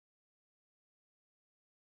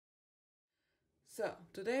So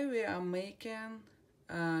today we are making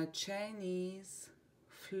a Chinese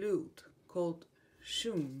flute called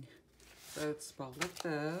shun. So it's spelled like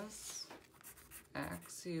this,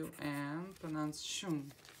 X-U-N, pronounced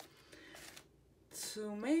shun.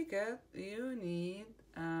 To make it, you need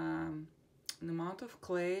an amount of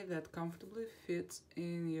clay that comfortably fits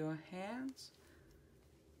in your hands,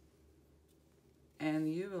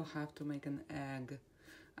 and you will have to make an egg.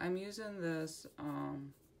 I'm using this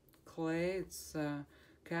clay. It's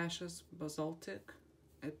Cassius basaltic.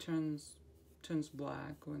 It turns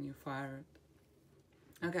black when you fire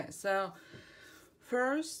it. Okay, so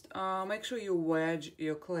first make sure you wedge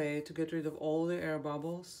your clay to get rid of all the air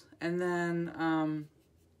bubbles, and then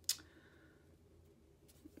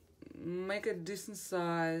make a decent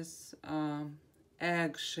size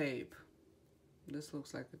egg shape. This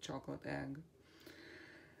looks like a chocolate egg.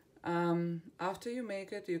 After you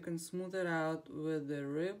make it, you can smooth it out with the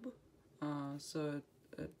rib, so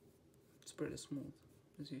it's pretty smooth,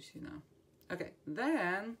 as you see now. Okay,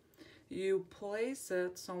 then you place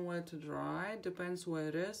it somewhere to dry. Depends where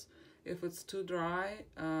it is. If it's too dry,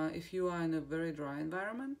 if you are in a very dry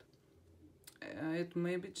environment, it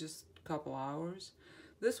may be just a couple hours.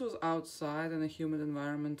 This was outside in a humid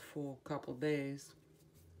environment for a couple days.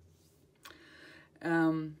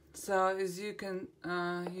 So as you can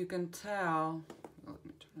tell, let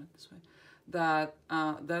me turn it this way, that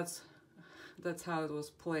that's how it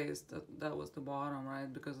was placed. That was the bottom,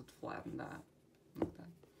 right? Because it flattened out like that,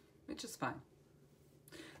 which is fine.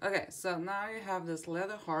 Okay, so now you have this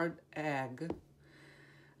leather hard egg.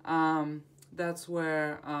 That's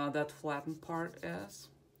where that flattened part is,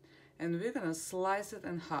 and we're gonna slice it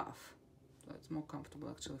in half. So it's more comfortable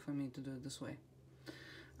actually for me to do it this way.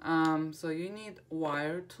 So you need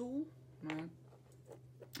wire tool, right?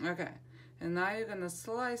 Okay, and now you're gonna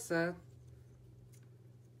slice it.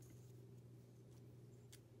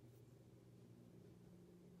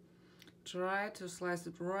 Try to slice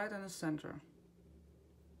it right in the center.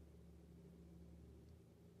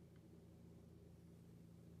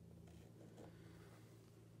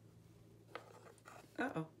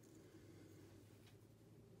 Uh-oh.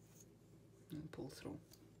 And pull through.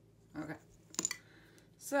 Okay.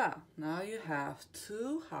 So, now you have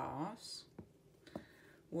two halves.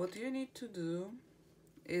 What you need to do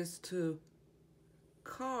is to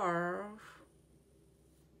carve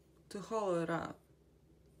to hollow it up.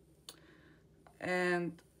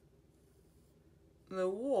 And the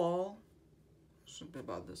wall should be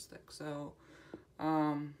about this thick, so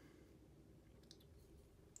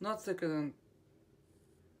not thicker than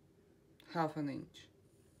half an inch.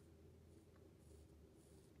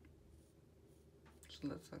 So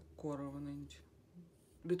that's like quarter of an inch.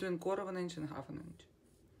 Between quarter of an inch and half an inch.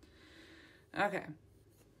 Okay.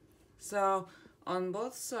 So on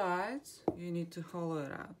both sides you need to hollow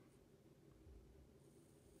it out.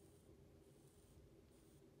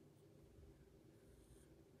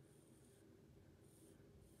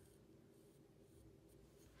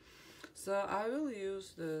 So I will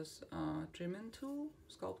use this trimming tool,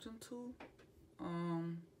 sculpting tool.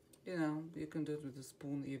 You know, you can do it with a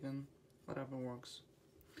spoon even, whatever works.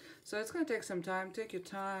 So it's gonna take some time. Take your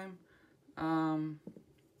time.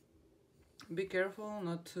 Be careful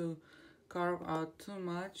not to carve out too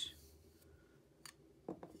much,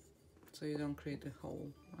 so you don't create a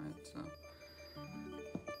hole, right? So.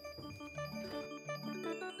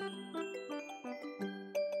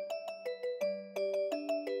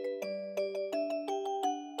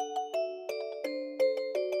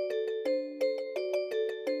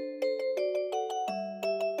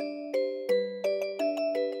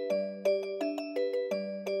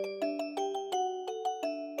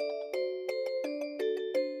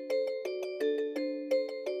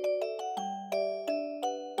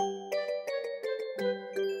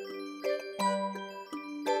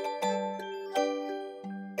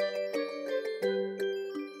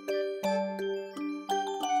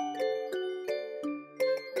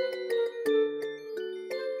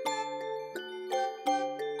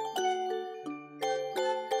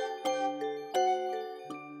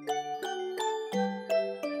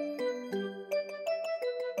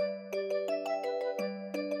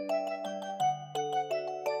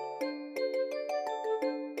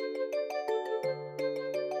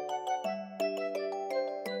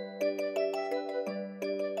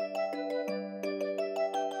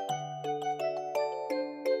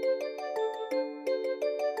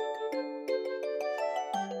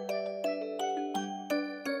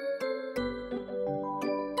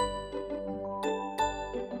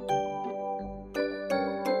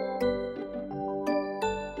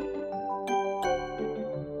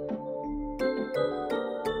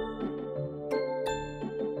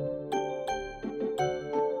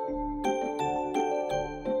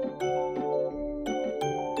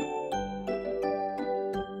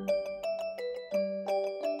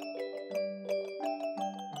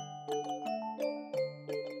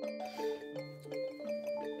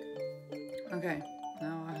 Okay,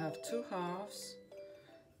 now I have two halves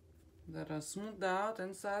that are smoothed out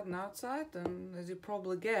inside and outside, and as you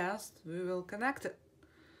probably guessed, we will connect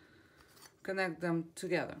them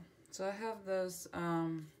together. So I have this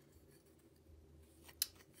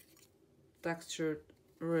textured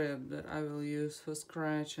rib that I will use for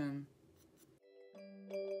scratching.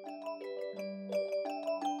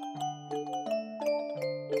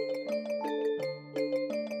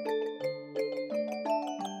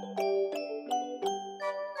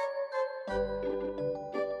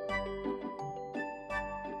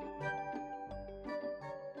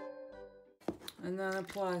 And then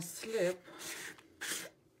apply slip.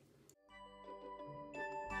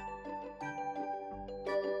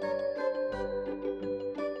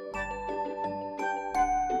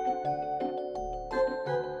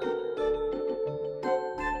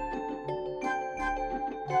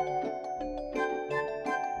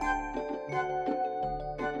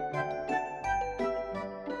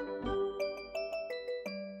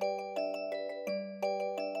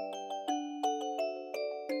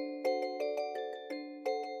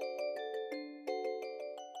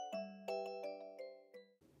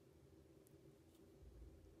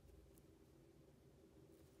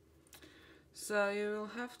 So you will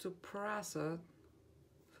have to press it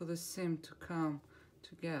for the seam to come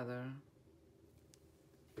together.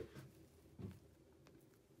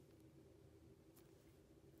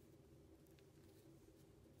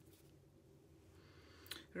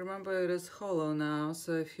 Remember, it is hollow now,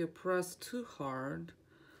 so if you press too hard,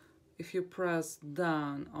 if you press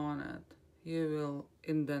down on it, you will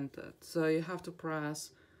indent it. So you have to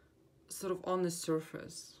press sort of on the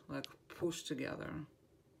surface, like push together.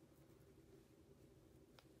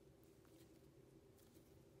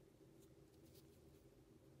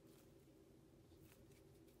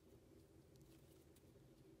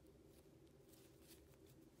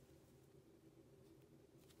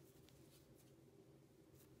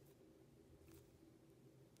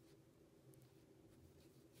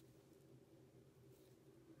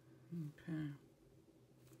 Okay.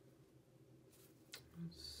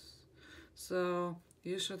 So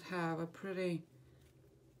you should have a pretty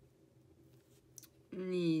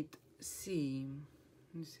neat seam.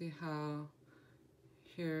 You see how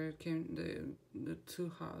here it came, the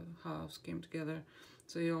two halves came together.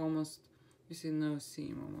 So you see no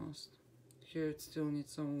seam almost. Here it still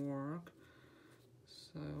needs some work.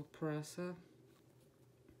 So I'll press it.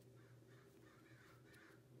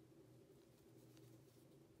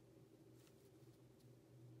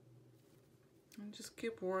 And just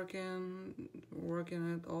keep working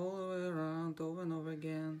it all the way around, over and over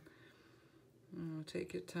again.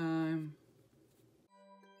 Take your time.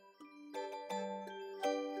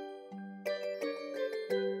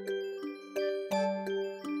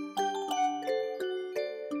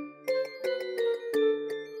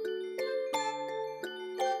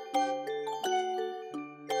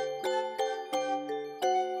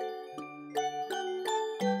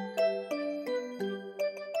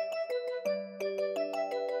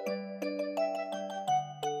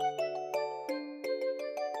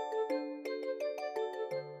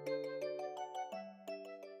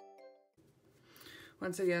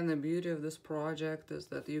 Once again, the beauty of this project is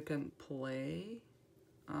that you can play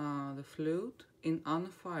the flute in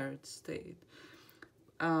unfired state.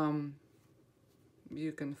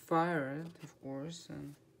 You can fire it, of course,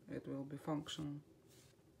 and it will be functional.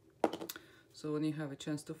 So when you have a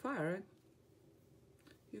chance to fire it,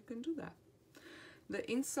 you can do that.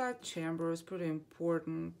 The inside chamber is pretty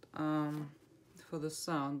important for the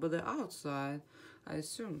sound, but the outside, I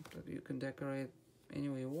assume that you can decorate any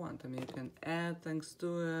way you want. I mean, you can add things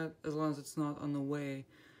to it as long as it's not on the way,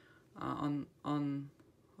 on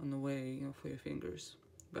the way, you know, for your fingers.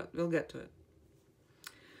 But we'll get to it.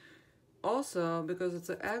 Also, because it's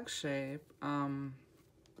an egg shape, you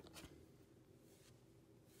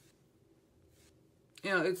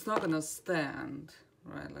know, it's not gonna stand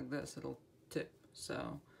right like this. It'll tip.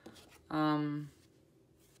 So,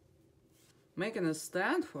 making a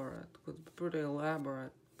stand for it could be a pretty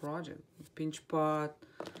elaborate project. Pinch pot,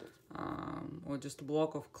 or just a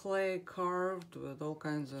block of clay carved with all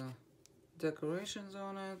kinds of decorations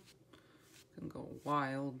on it. You can go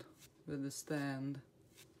wild with the stand.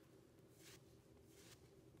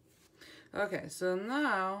 Okay, so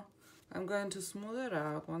now I'm going to smooth it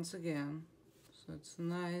out once again, so it's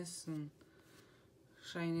nice and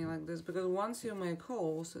shiny like this, because once you make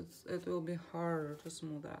holes, it will be harder to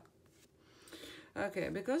smooth out. Okay,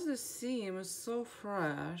 because the seam is so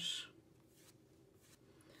fresh,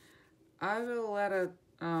 I will let it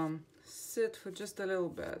sit for just a little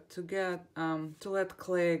bit to get to let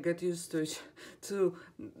clay get used to to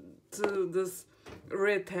this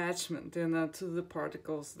reattachment, you know, to the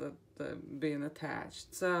particles that are being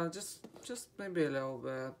attached. So just maybe a little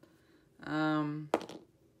bit,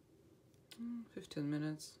 15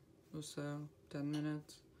 minutes or so, 10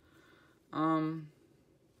 minutes.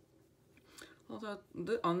 Although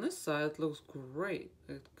on this side it looks great.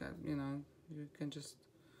 It got, you know, you can just,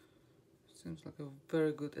 seems like a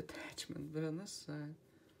very good attachment, but on this side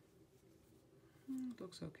it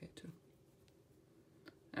looks okay too.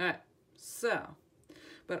 Alright, so,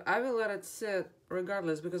 but I will let it sit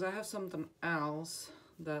regardless because I have something else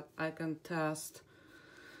that I can test.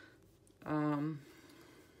 I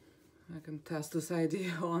can test this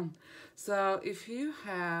idea on. So if you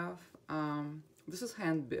have, this is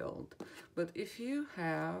hand built, but if you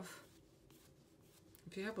have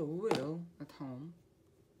a wheel at home,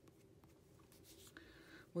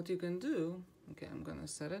 what you can do, okay, I'm gonna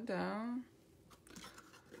set it down.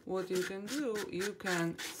 What you can do, you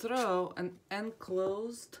can throw an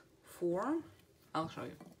enclosed form. I'll show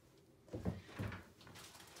you.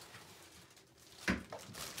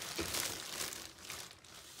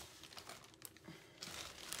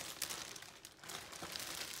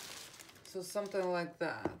 So something like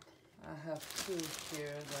that. I have two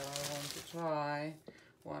here that I want to try.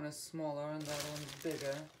 One is smaller and that one's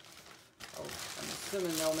bigger. Oh, I'm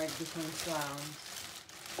assuming they'll make different sounds.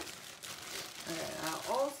 Okay, now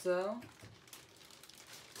also,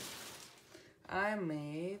 I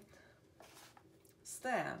made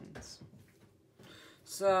stands.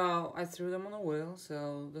 So I threw them on a wheel.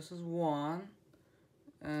 So this is one,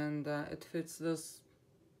 and it fits this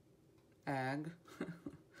egg.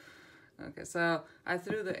 Okay, so I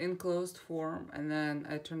threw the enclosed form and then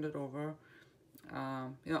I turned it over.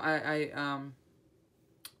 You know, I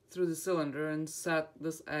threw the cylinder and set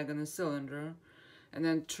this egg in the cylinder and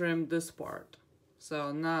then trimmed this part.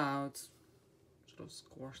 So now it's sort of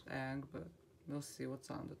squashed egg, but we'll see what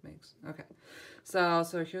sound it makes. Okay, so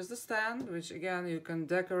here's the stand, which again you can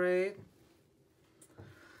decorate.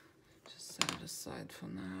 Just set it aside for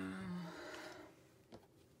now.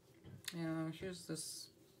 Yeah, here's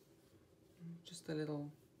this. Just a little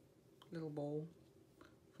bowl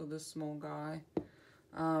for this small guy.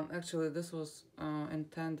 Actually, this was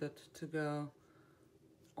intended to go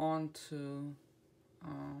onto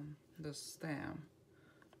the stem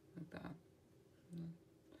like that,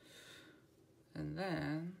 and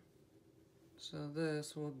then so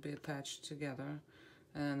this would be attached together,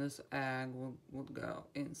 and this egg would go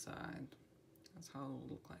inside. That's how it would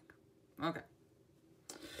look like. Okay.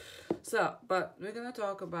 So, but we're gonna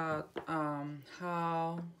talk about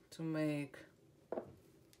how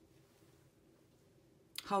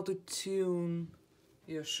to tune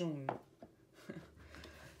your shung.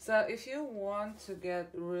 So if you want to get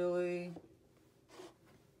really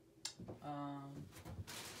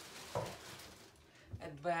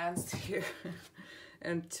advanced here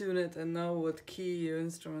and tune it and know what key your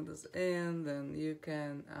instrument is in, then you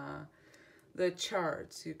can the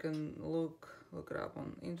charts, you can look it up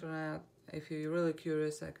on internet. If you're really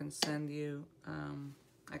curious, I can send you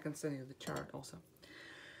the chart also.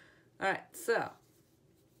 All right, so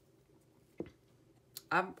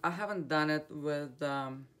I haven't done it with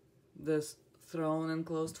this thrown and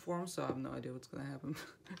closed form, so I have no idea what's gonna happen.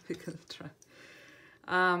 We're gonna try.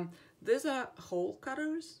 These are hole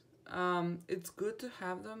cutters. It's good to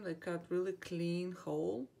have them. They cut really clean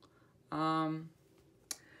hole.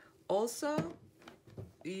 Also,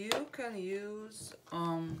 you can use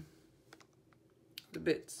the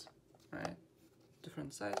bits, right?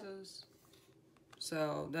 Different sizes.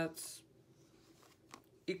 So that's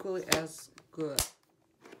equally as good.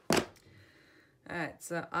 Alright,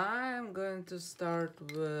 so I'm going to start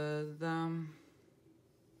with a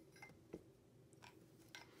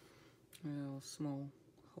little small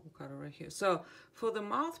hole cutter right here. So for the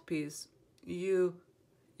mouthpiece, you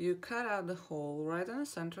cut out the hole right in the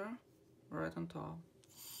center, right on top.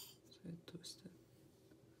 So you twist it.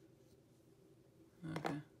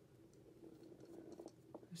 Okay.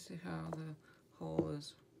 You see how the hole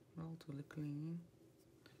is relatively clean.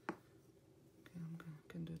 Okay,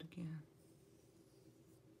 I can do it again.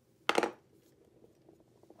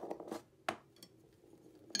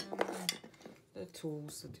 And the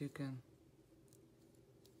tools that you can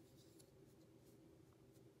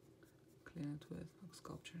clean it with, like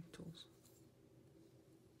sculpture tools.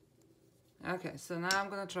 Okay, so now I'm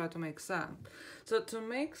gonna try to make sound. So to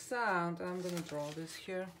make sound, I'm gonna draw this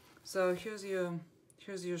here. So here's your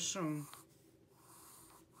shung.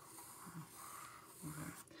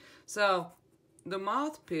 Okay. So the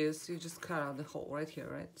mouthpiece, you just cut out the hole right here,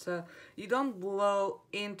 right? So you don't blow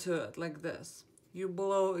into it like this. You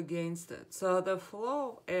blow against it. So the flow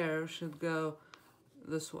of air should go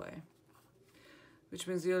this way, which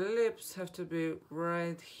means your lips have to be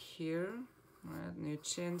right here, right, in your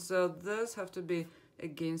chin. So this have to be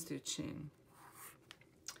against your chin.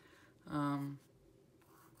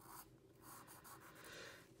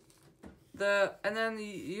 And then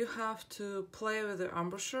you have to play with the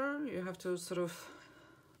embouchure. You have to sort of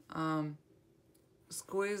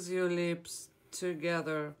squeeze your lips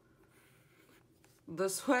together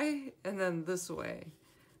this way and then this way.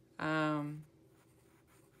 So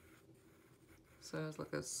it's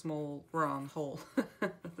like a small round hole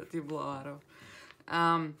that you blow out of.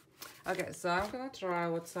 Okay, so I'm gonna try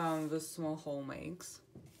what sound this small hole makes.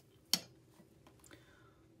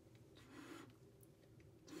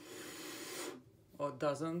 Or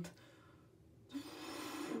doesn't.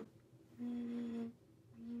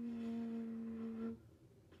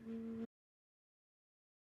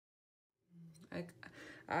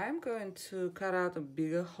 I'm going to cut out a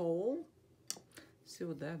bigger hole. See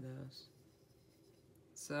what that does.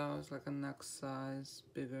 So it's like a next size,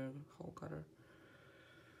 bigger hole cutter.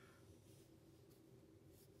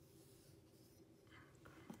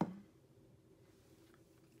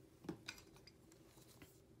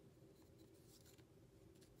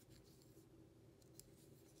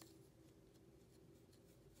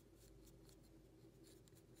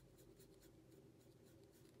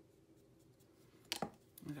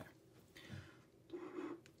 Okay.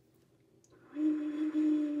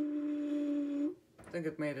 I think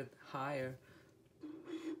it made it higher.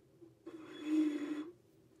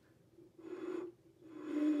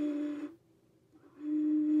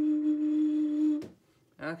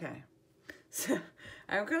 Okay, so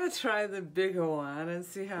I'm gonna try the bigger one and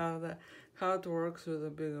see how it works with the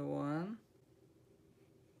bigger one.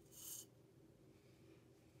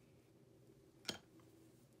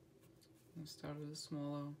 Let's start with a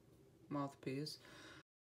smaller mouthpiece.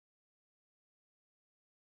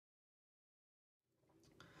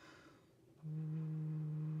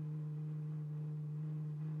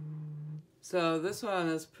 So this one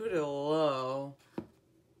is pretty low.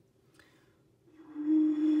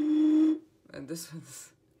 And this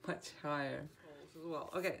one's much higher as well.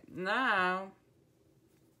 Okay, now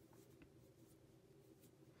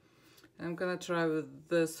I'm gonna try with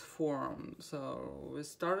this form. So we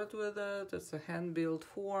started with it, it's a hand-built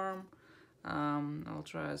form. I'll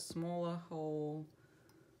try a smaller hole.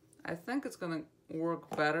 I think it's gonna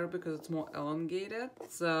work better because it's more elongated.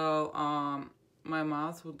 So my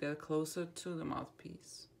mouth would get closer to the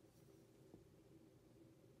mouthpiece.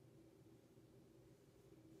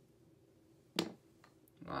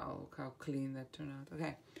 Wow, look how clean that turned out.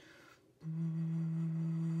 Okay.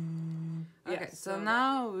 Okay, so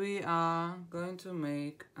now we are going to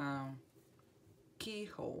make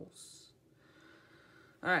keyholes.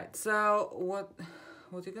 Alright, so what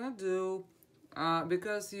you're gonna do,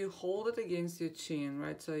 because you hold it against your chin,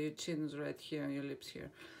 right? So your chin is right here and your lips here.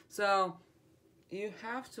 So you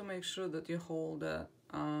have to make sure that you hold it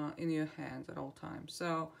in your hands at all times.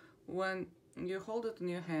 So when you hold it in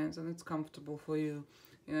your hands and it's comfortable for you,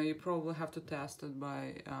 you know, you probably have to test it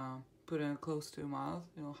by putting it close to your mouth,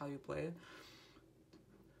 you know, how you play it.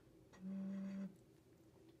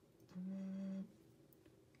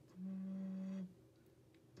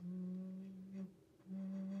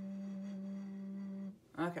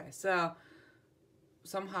 Okay, so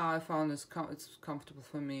somehow I found it's comfortable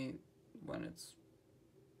for me when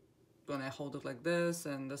I hold it like this,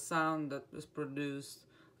 and the sound that is produced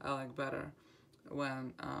I like better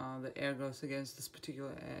when the air goes against this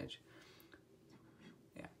particular edge.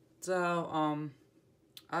 Yeah, so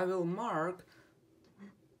I will mark.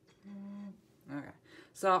 Okay,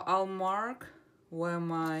 so I'll mark where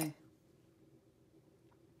my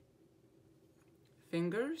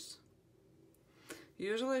fingers.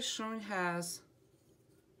 Usually Shun has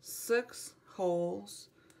 6 holes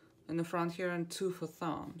in the front here and 2 for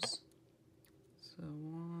thumbs. So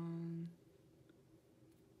 1,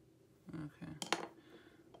 okay,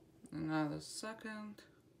 and now the second.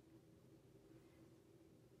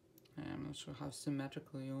 I'm not sure how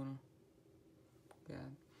symmetrical you wanna get.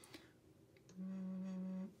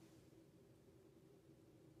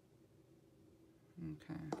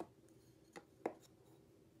 Okay.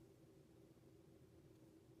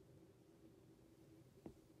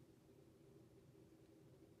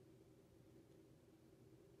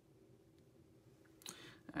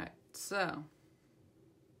 Alright, so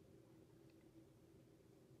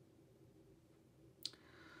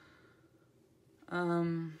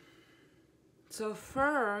so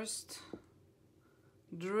first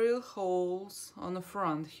drill holes on the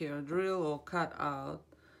front here, drill or cut out.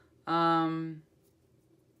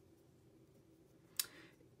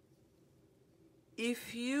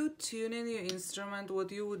 If you tune in your instrument,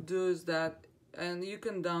 what you would do is that, and you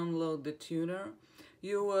can download the tuner,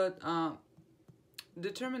 you would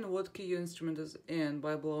determine what key your instrument is in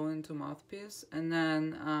by blowing to mouthpiece, and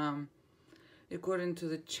then according to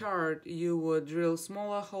the chart, you would drill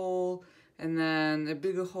smaller hole and then a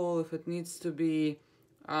bigger hole if it needs to be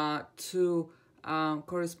to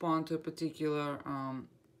correspond to a particular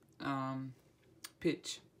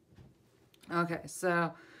pitch. Okay,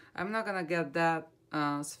 so I'm not gonna get that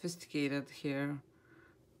sophisticated here.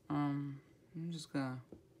 I'm just gonna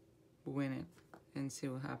win it and see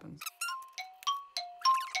what happens.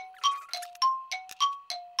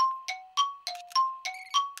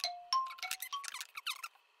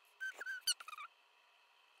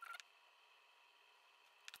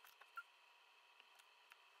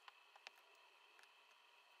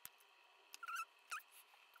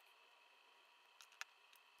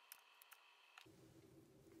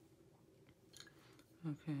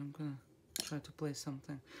 Okay, I'm gonna try to play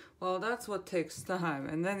something. Well, that's what takes time,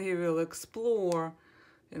 and then you will explore,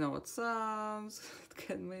 you know, what sounds it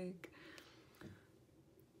can make.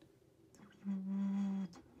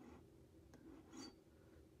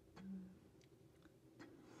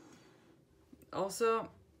 Also,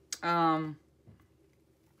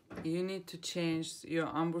 you need to change your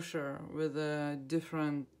embouchure with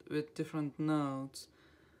different notes,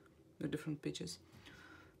 with different pitches.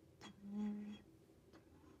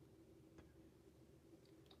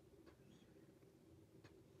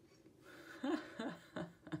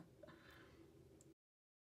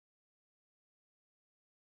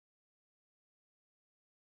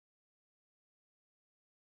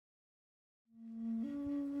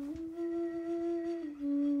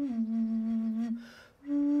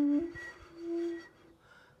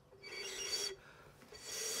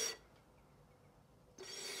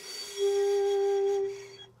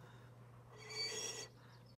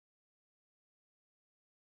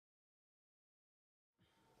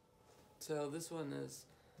 So this one is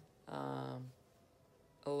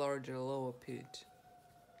a larger, lower pitch.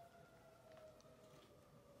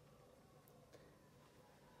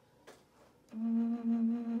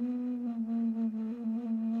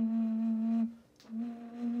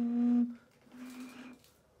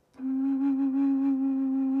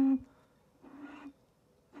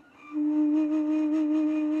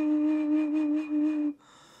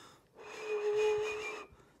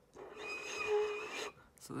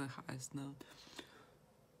 So the highest note.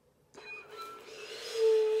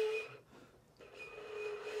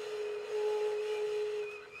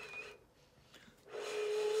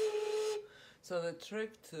 So the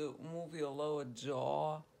trick to move your lower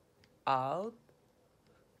jaw out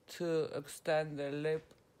to extend the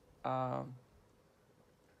lip, to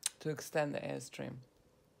extend the airstream.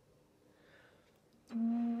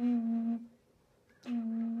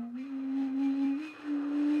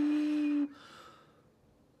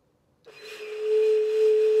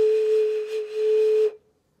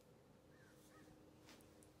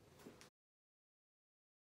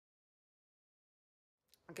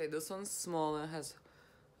 Okay, this one's smaller, has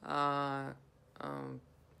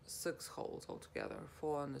 6 holes altogether,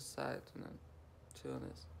 4 on this side and then 2 on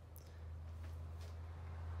this.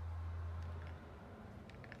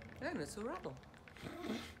 And it's a rattle.